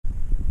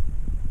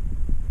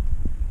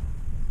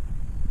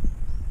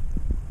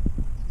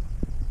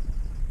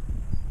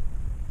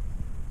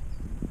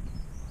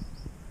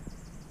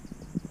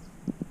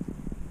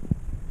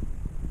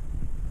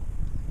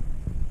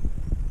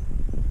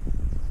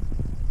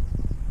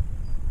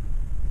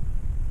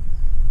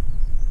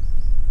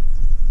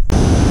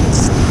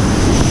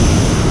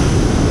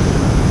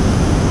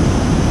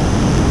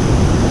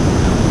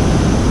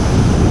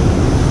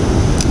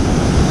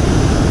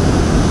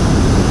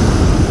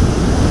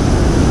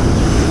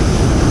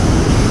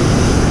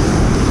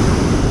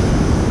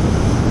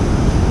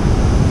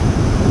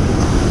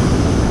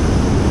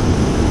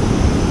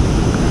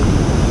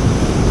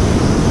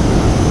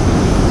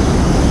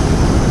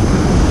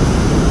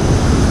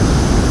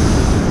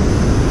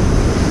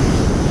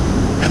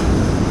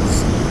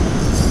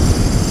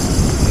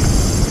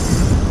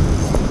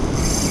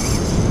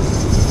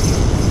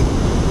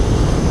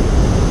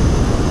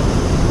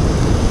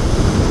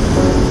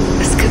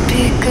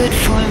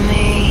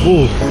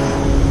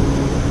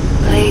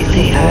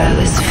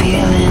was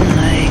feeling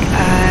like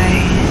I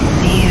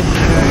need a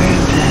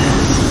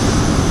purpose.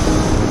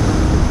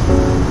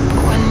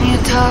 But when you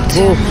talk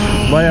to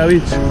me, Vaya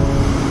bicho.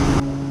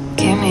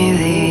 give me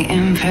the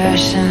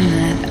impression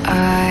that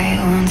I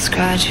won't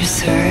scratch your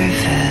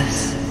surface.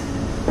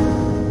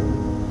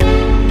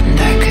 And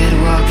I could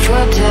walk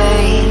for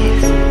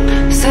days,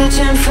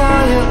 searching for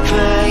your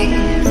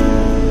praise.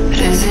 But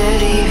is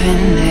it even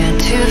there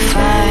to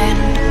find?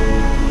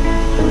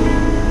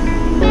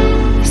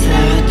 Is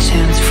there a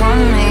chance for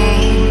me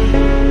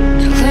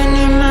to clean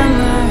your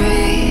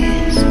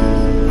memories?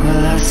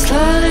 Will I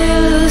slowly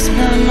lose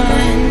my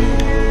mind?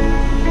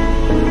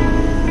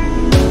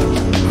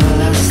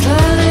 Will I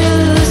slowly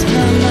lose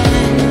my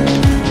mind?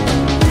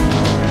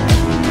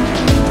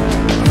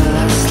 Will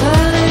I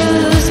slowly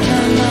lose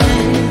my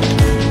mind?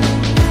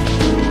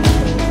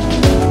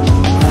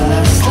 Will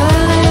I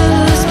slowly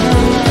lose my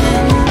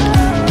mind?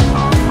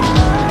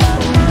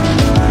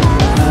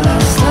 Will I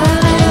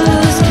slowly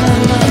lose my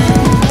mind?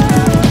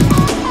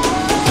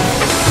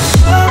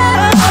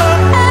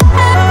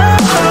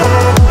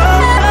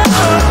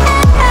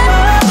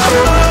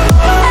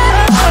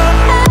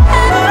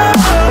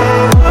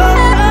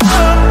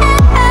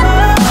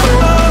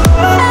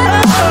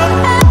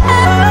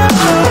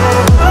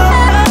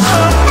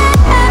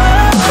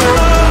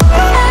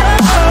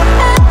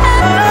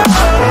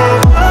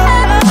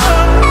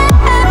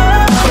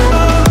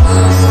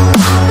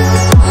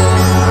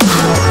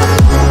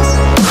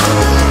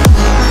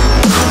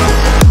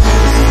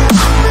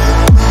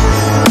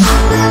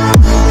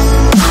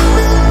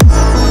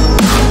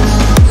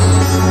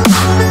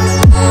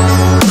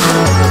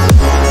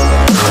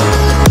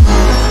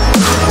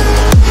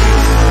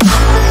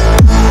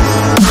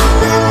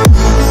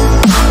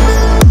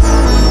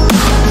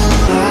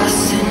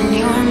 Lost in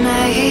your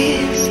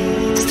maze,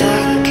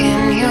 stuck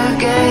in your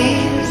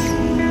gaze.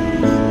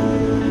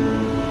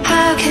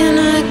 How can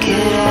I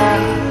get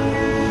out?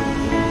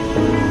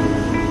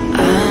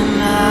 I'm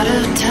out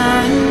of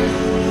time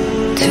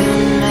to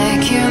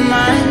make you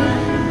mine.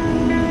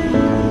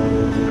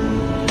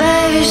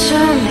 Baby,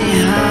 show me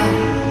how.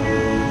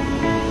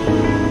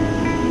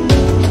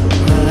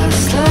 Will I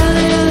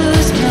slowly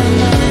lose my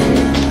mind?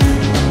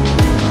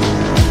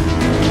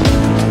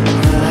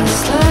 Will I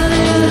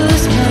slowly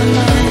lose my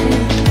mind?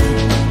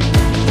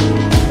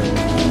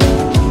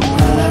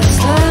 Will I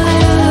slowly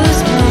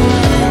lose my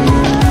mind?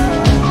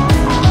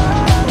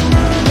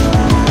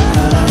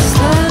 Will I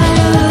slowly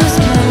lose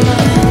my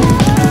mind?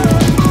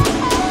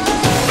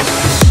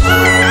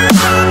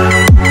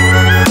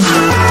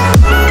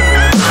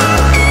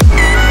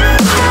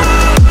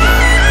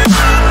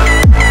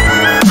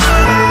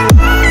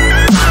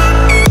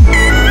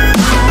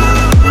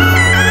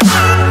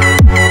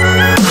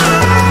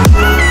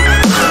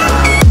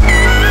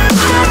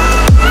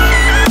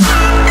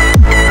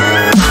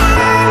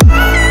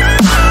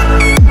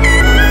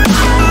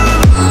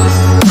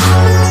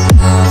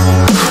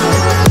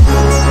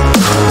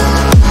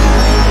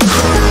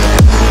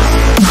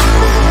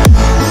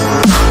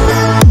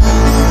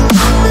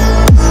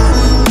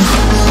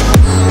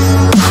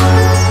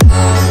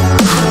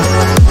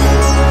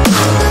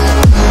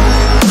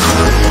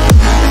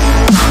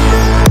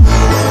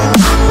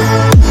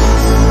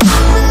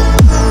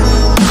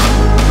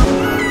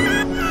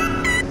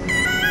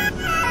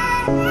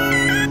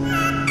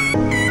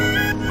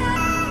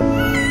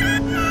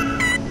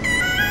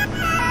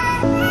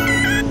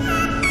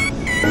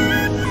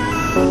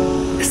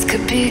 This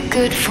could be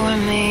good for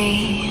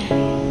me.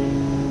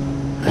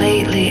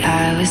 Lately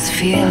I was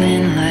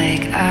feeling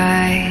like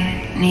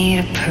I need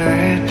a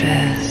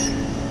purpose.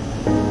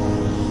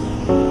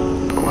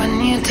 But when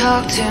you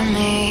talk to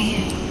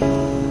me,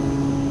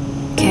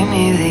 give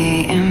me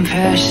the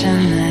impression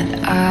that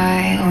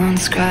I won't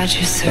scratch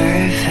your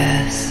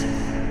surface.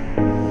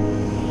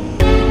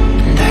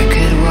 And I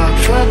could walk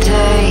for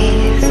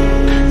days,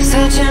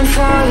 searching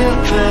for your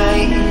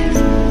praise.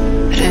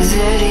 But is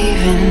it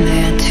even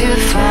there to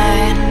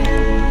find?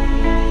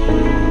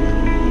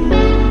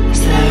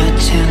 Is there a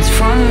chance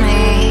for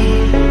me